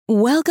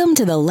Welcome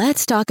to the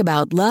Let's Talk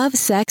About Love,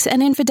 Sex,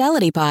 and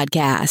Infidelity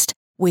podcast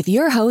with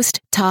your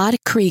host, Todd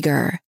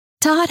Krieger.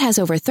 Todd has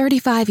over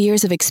 35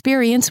 years of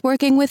experience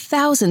working with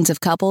thousands of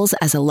couples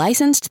as a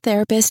licensed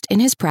therapist in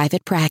his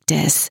private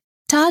practice.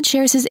 Todd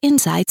shares his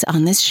insights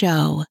on this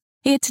show.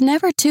 It's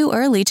never too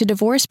early to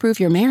divorce-proof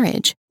your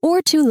marriage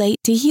or too late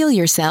to heal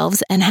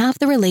yourselves and have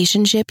the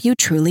relationship you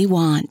truly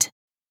want.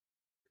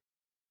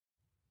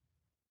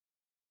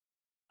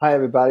 Hi,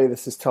 everybody.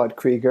 This is Todd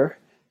Krieger.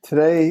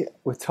 Today,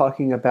 we're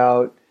talking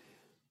about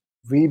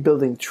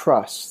rebuilding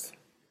trust,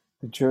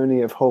 the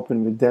journey of hope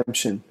and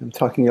redemption. I'm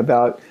talking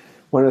about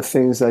one of the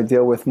things I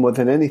deal with more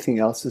than anything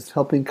else is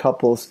helping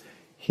couples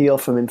heal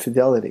from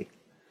infidelity.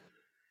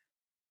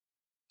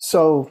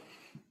 So,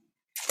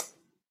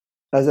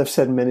 as I've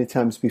said many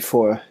times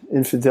before,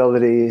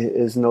 infidelity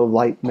is no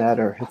light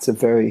matter. It's a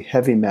very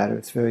heavy matter.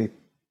 It's very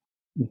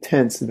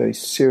intense and very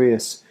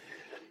serious.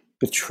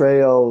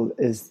 Betrayal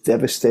is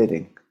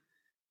devastating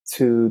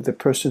to the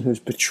person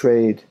who's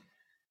betrayed,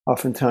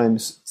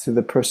 oftentimes to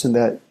the person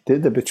that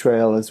did the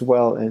betrayal as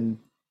well, and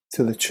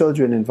to the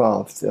children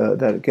involved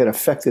that get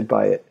affected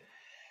by it.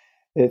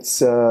 It's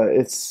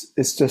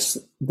just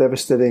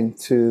devastating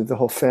to the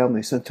whole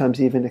family, sometimes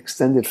even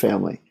extended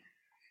family.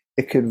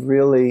 It could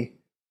really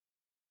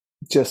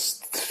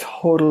just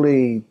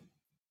totally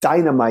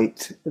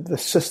dynamite the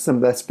system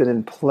that's been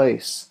in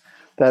place,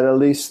 that at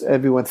least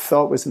everyone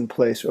thought was in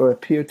place or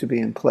appeared to be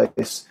in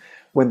place.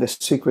 When the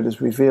secret is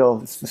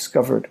revealed, it's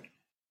discovered.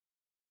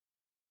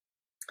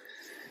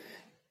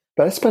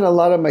 But I spend a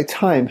lot of my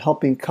time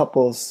helping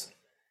couples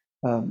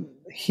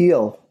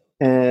heal,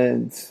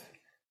 and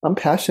I'm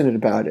passionate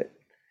about it.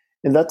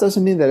 And that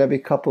doesn't mean that every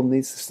couple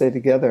needs to stay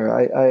together.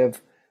 I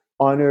have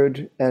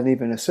honored and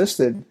even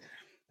assisted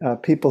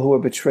people who were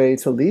betrayed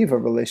to leave a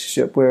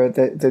relationship where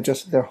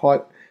their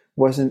heart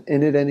wasn't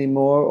in it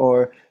anymore,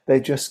 or they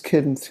just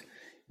couldn't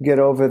get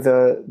over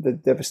the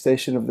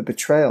devastation of the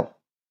betrayal.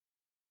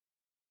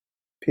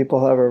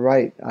 People have a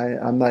right.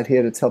 I'm not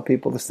here to tell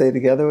people to stay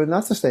together or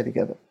not to stay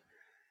together.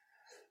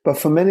 But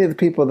for many of the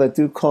people that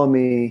do call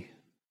me,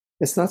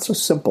 it's not so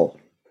simple.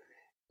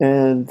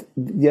 And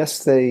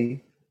yes, the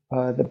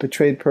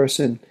betrayed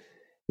person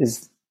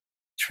is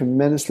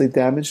tremendously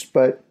damaged,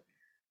 but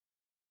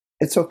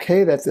it's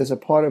okay that there's a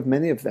part of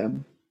many of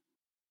them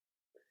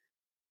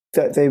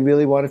that they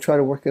really want to try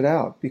to work it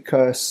out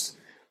because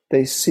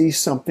they see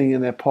something in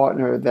their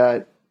partner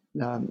that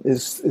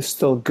is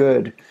still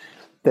good.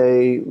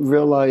 They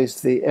realize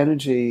the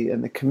energy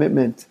and the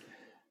commitment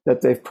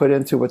that they've put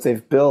into what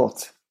they've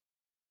built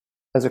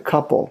as a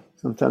couple,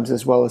 sometimes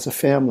as well as a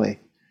family,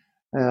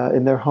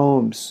 in their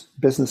homes,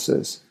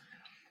 businesses.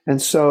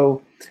 And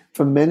so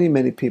for many,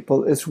 many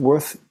people, it's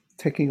worth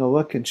taking a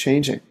look and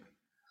changing.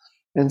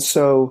 And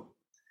so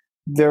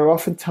there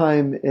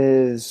oftentimes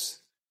is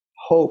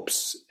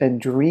hopes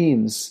and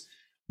dreams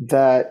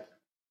that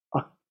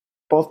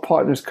both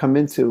partners come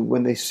into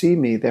when they see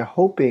me. They're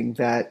hoping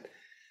that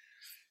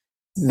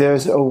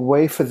there's a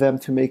way for them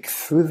to make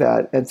through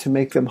that and to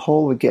make them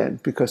whole again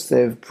because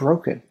they've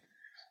broken.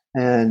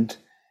 And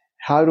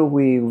how do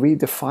we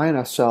redefine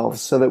ourselves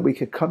so that we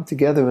could come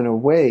together in a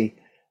way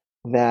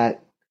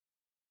that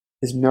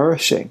is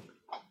nourishing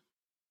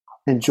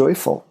and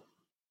joyful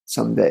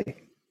someday,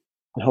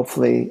 and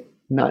hopefully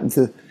not in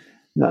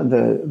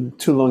the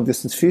too long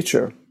distance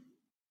future.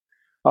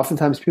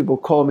 Oftentimes people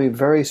call me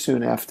very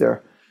soon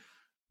after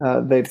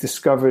they've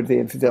discovered the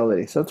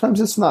infidelity. Sometimes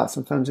it's not.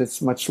 Sometimes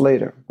it's much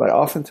later. But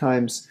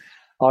oftentimes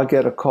I'll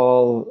get a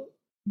call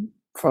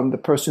from the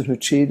person who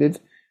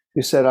cheated,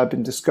 who said, I've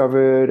been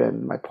discovered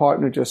and my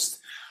partner just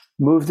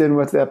moved in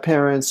with their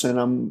parents and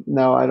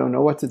I don't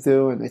know what to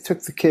do. And they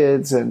took the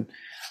kids. And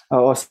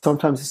or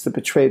sometimes it's the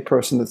betrayed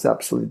person that's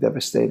absolutely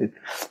devastated.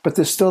 But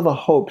there's still the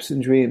hopes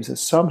and dreams that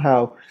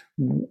somehow,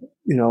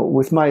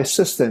 with my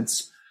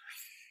assistance,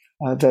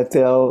 that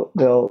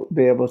they'll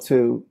be able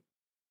to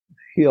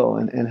heal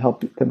and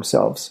help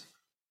themselves.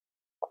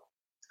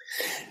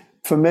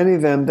 For many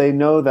of them, they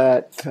know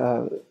that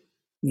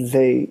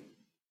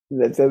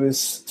that there was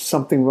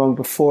something wrong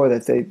before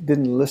that they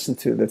didn't listen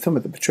to. That some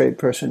of the betrayed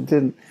person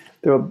didn't.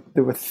 There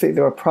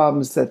were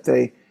problems that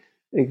they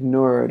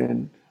ignored,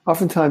 and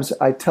oftentimes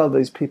I tell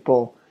these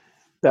people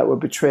that were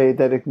betrayed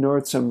that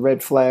ignored some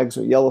red flags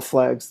or yellow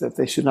flags that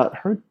they should not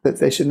hurt. That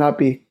they should not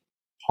be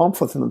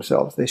harmful to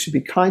themselves. They should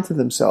be kind to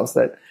themselves.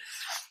 That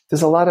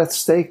there's a lot at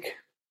stake.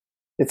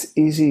 It's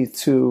easy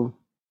to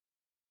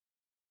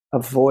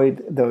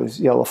avoid those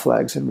yellow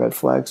flags and red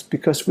flags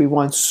because we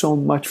want so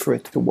much for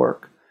it to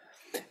work.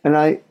 And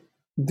I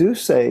do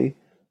say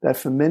that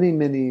for many,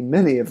 many,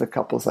 many of the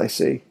couples I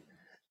see,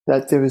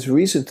 that there is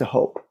reason to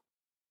hope.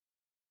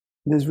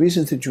 There's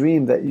reason to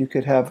dream that you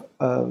could have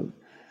a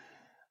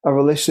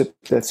relationship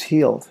that's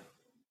healed.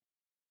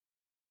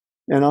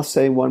 And I'll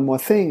say one more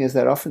thing is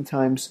that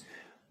oftentimes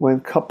when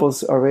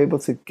couples are able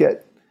to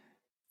get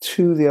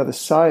to the other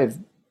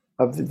side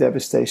of the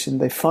devastation,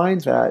 they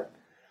find that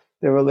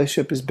their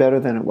relationship is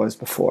better than it was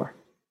before.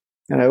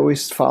 And I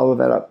always follow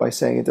that up by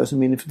saying it doesn't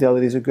mean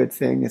infidelity is a good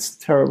thing. It's a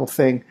terrible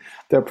thing.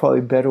 There are probably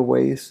better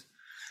ways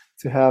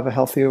to have a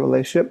healthier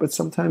relationship, but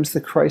sometimes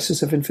the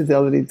crisis of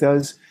infidelity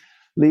does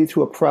lead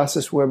to a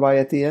process whereby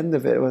at the end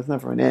of it, well, it's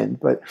never an end,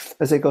 but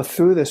as they go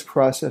through this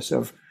process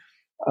of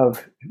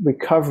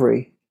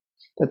recovery,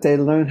 that they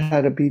learn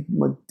how to be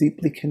more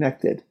deeply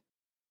connected,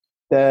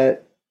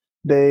 that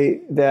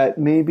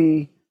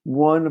maybe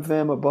one of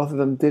them or both of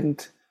them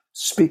didn't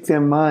speak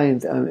their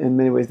mind in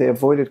many ways. They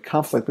avoided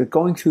conflict, but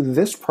going through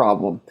this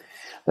problem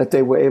that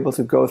they were able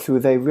to go through,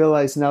 they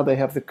realize now they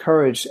have the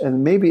courage,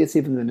 and maybe it's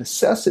even the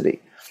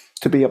necessity,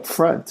 to be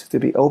upfront, to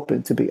be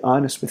open, to be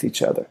honest with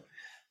each other,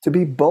 to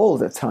be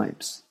bold at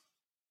times.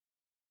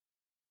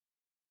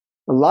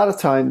 A lot of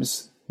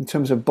times, in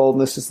terms of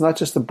boldness, it's not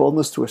just the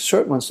boldness to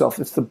assert oneself,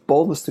 it's the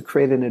boldness to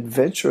create an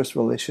adventurous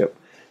relationship,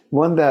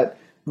 one that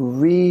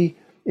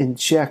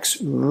re-injects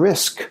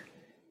risk,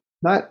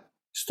 not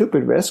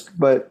stupid risk,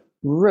 but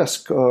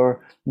risk or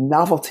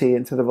novelty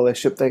into the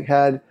relationship they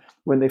had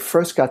when they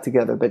first got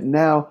together, but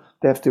now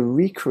they have to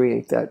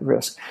recreate that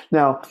risk.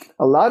 Now,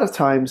 a lot of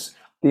times,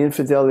 the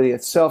infidelity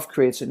itself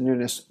creates a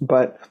newness,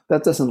 but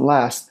that doesn't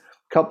last.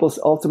 Couples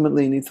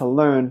ultimately need to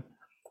learn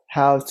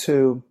how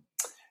to,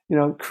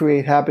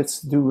 create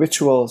habits, do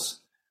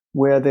rituals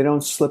where they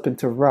don't slip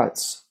into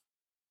ruts.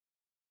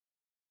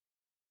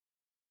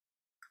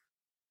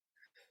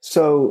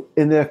 So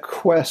in their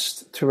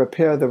quest to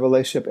repair the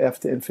relationship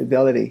after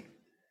infidelity,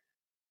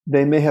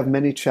 they may have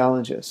many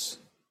challenges.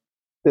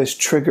 There's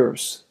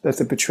triggers that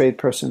the betrayed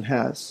person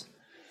has.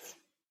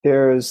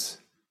 There's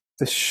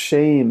the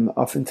shame,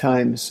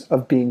 oftentimes,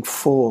 of being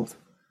fooled.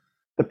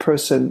 The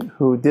person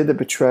who did the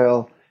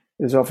betrayal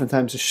is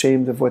oftentimes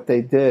ashamed of what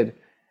they did.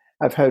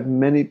 I've had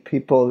many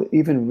people,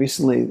 even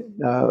recently,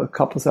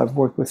 couples I've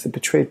worked with, the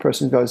betrayed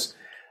person goes,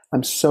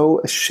 I'm so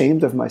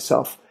ashamed of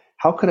myself.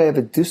 How could I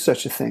ever do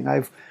such a thing?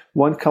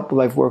 One couple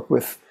I've worked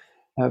with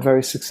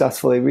very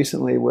successfully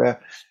recently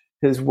where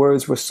his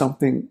words were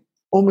something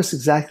almost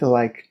exactly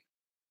like,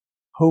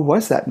 who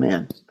was that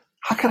man?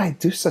 How could I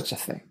do such a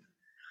thing?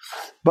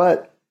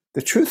 But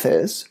the truth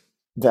is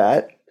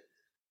that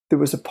there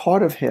was a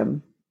part of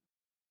him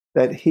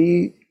that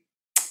he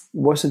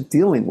wasn't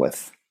dealing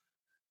with,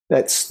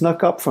 that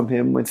snuck up from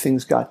him when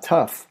things got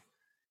tough.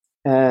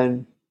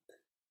 And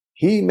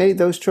he made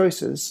those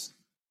choices.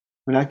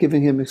 We're not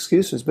giving him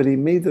excuses, but he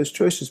made those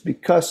choices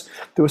because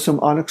there was some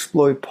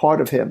unexplored part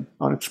of him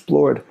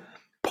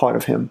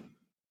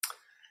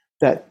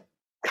that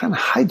kind of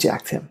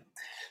hijacked him.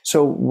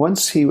 So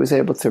once he was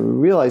able to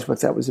realize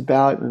what that was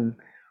about and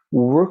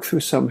work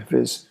through some of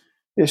his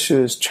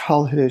issues,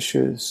 childhood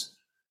issues,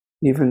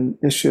 even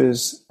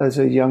issues as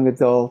a young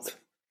adult,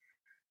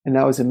 and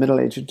now as a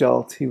middle-aged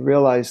adult, he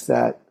realized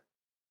that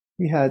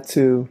he had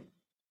to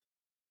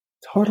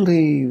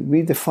totally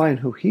redefine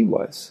who he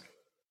was.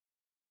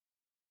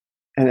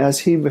 And as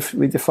he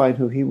redefined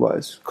who he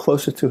was,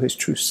 closer to his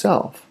true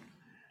self,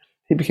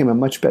 he became a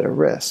much better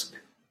risk.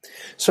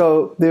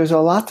 So there's a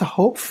lot to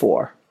hope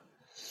for.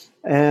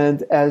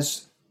 And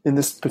as in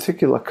this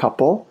particular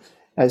couple,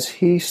 as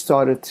he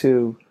started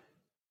to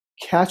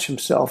catch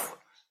himself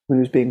when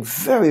he was being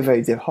very,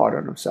 very hard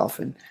on himself,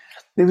 and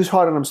he was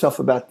hard on himself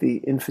about the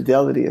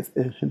infidelity of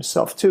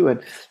himself too.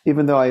 And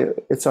even though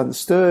it's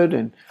understood,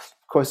 and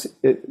of course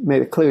it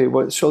made it clear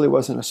he surely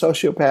wasn't a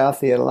sociopath,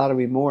 he had a lot of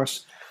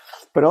remorse,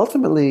 but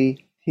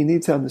ultimately he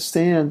needs to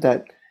understand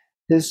that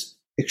his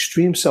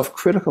extreme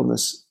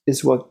self-criticalness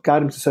is what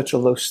got him to such a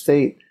low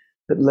state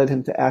that led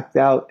him to act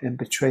out and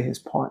betray his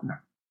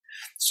partner.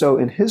 So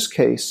in his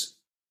case,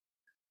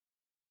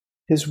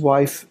 his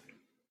wife,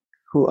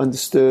 who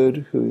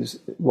understood, who's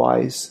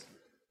wise,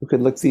 who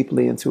could look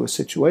deeply into a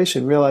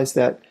situation, realized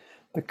that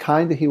the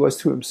kinder he was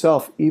to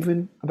himself,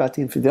 even about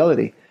the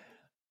infidelity,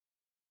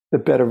 the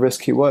better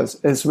risk he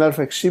was. As a matter of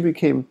fact, she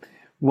became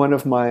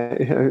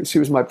she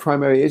was my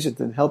primary agent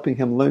in helping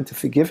him learn to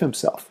forgive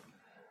himself.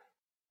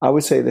 I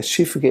would say that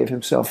she forgave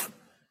himself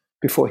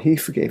before he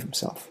forgave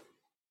himself.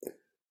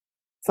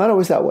 It's not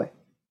always that way.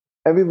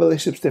 Every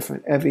relationship's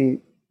different.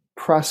 Every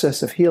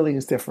process of healing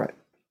is different.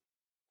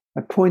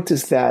 My point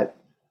is that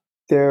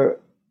there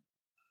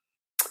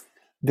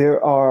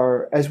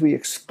are, as we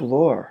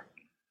explore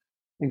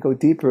and go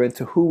deeper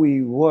into who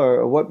we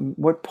were, or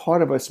what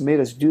part of us made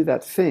us do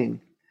that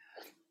thing,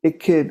 it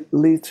could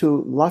lead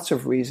to lots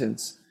of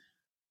reasons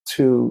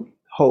to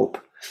hope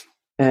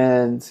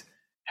and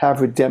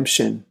have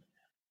redemption.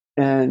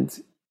 And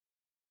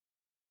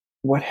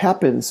what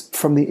happens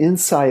from the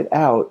inside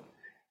out,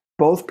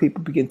 both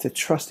people begin to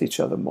trust each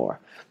other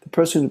more. The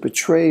person who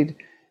betrayed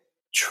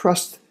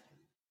trusts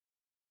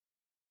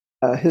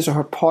his or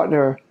her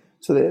partner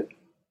so that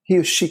he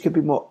or she could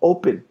be more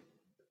open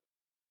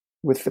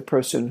with the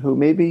person who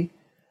maybe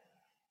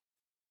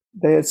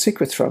they had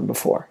secrets from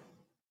before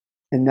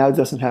and now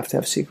doesn't have to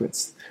have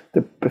secrets.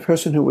 The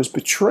person who was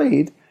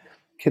betrayed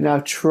can now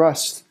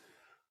trust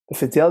the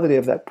fidelity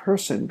of that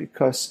person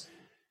because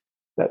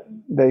that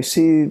they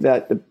see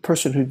that the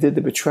person who did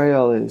the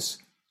betrayal is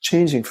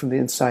changing from the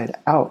inside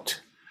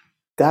out.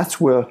 That's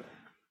where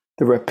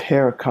the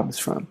repair comes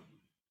from.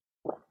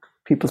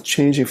 People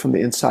changing from the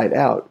inside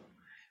out,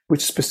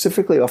 which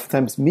specifically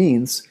oftentimes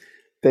means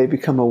they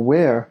become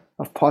aware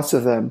of parts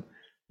of them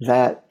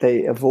that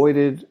they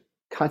avoided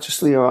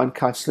consciously or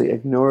unconsciously,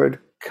 ignored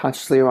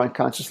consciously or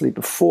unconsciously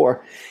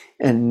before,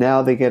 and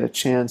now they get a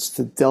chance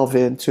to delve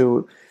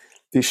into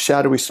these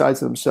shadowy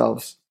sides of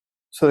themselves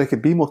so they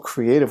could be more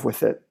creative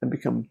with it and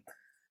become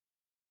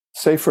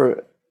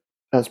safer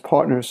as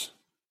partners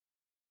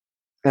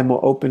and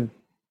more open.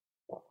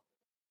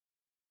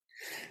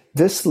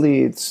 This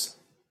leads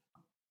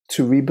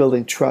to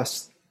rebuilding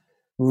trust,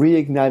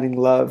 reigniting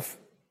love,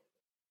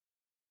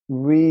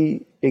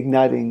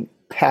 reigniting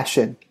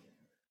passion,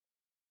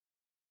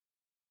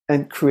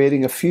 and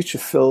creating a future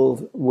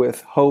filled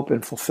with hope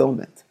and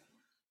fulfillment.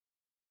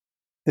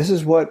 This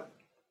is what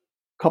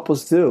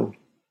couples do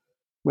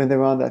when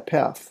they're on that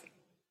path.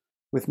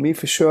 With me,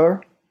 for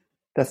sure,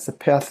 that's the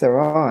path they're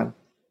on.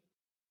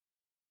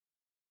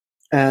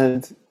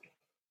 And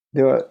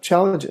there are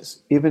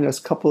challenges. Even as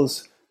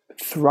couples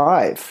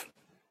thrive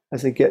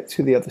as they get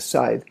to the other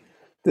side,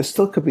 there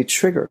still could be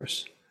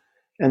triggers.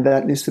 And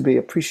that needs to be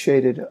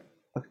appreciated,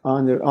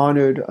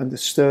 honored,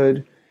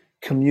 understood,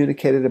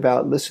 communicated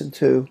about, listened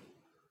to.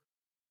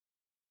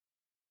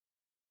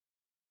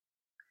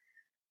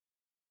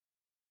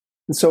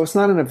 And so it's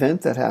not an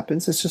event that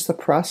happens, it's just a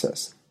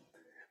process.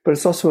 But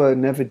it's also a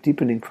never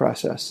deepening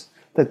process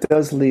that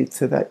does lead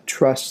to that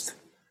trust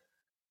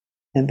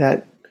and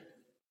that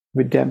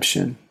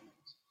redemption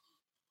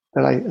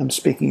that I am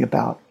speaking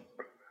about.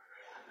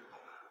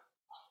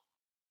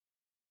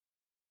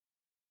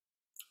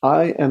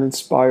 I am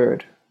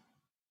inspired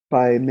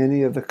by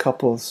many of the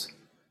couples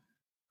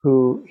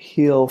who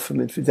heal from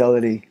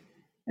infidelity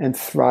and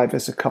thrive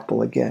as a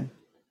couple again.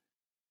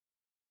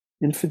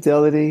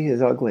 Infidelity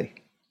is ugly,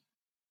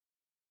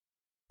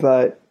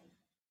 but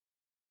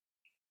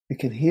it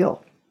can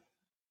heal.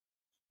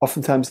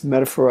 Oftentimes the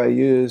metaphor I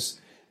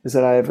use is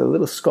that I have a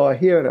little scar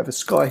here and I have a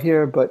scar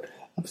here, but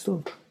I'm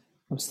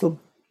still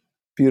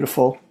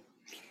beautiful.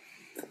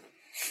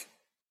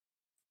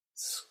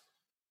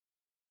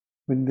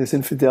 When there's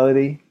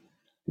infidelity,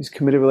 these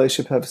committed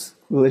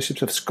relationships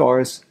have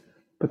scars,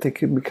 but they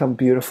can become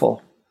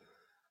beautiful.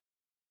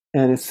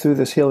 And it's through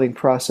this healing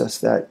process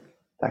that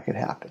can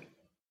happen.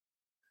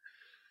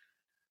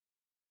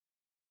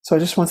 So I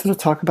just wanted to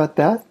talk about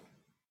that.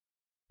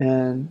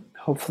 And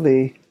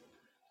hopefully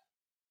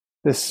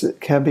this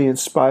can be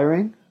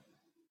inspiring,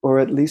 or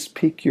at least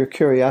pique your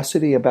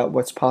curiosity about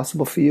what's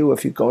possible for you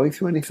if you're going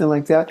through anything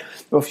like that,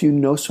 or if you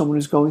know someone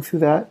who's going through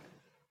that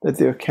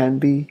there can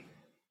be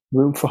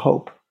room for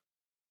hope.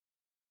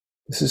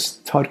 This is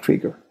Todd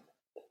Krieger,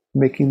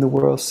 making the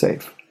world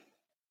safe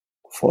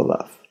for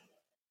love.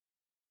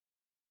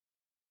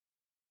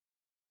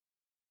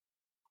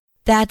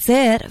 That's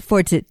it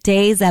for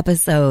today's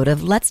episode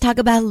of Let's Talk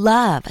About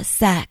Love,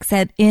 Sex,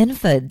 and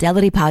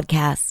Infidelity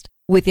podcast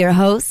with your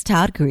host,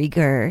 Todd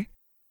Krieger.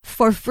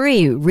 For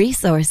free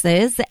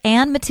resources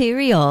and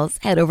materials,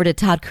 head over to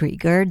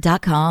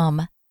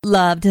toddkrieger.com.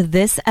 Loved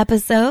this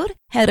episode?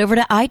 Head over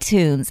to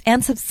iTunes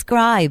and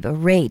subscribe,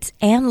 rate,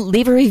 and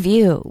leave a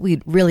review.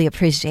 We'd really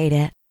appreciate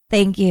it.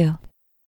 Thank you.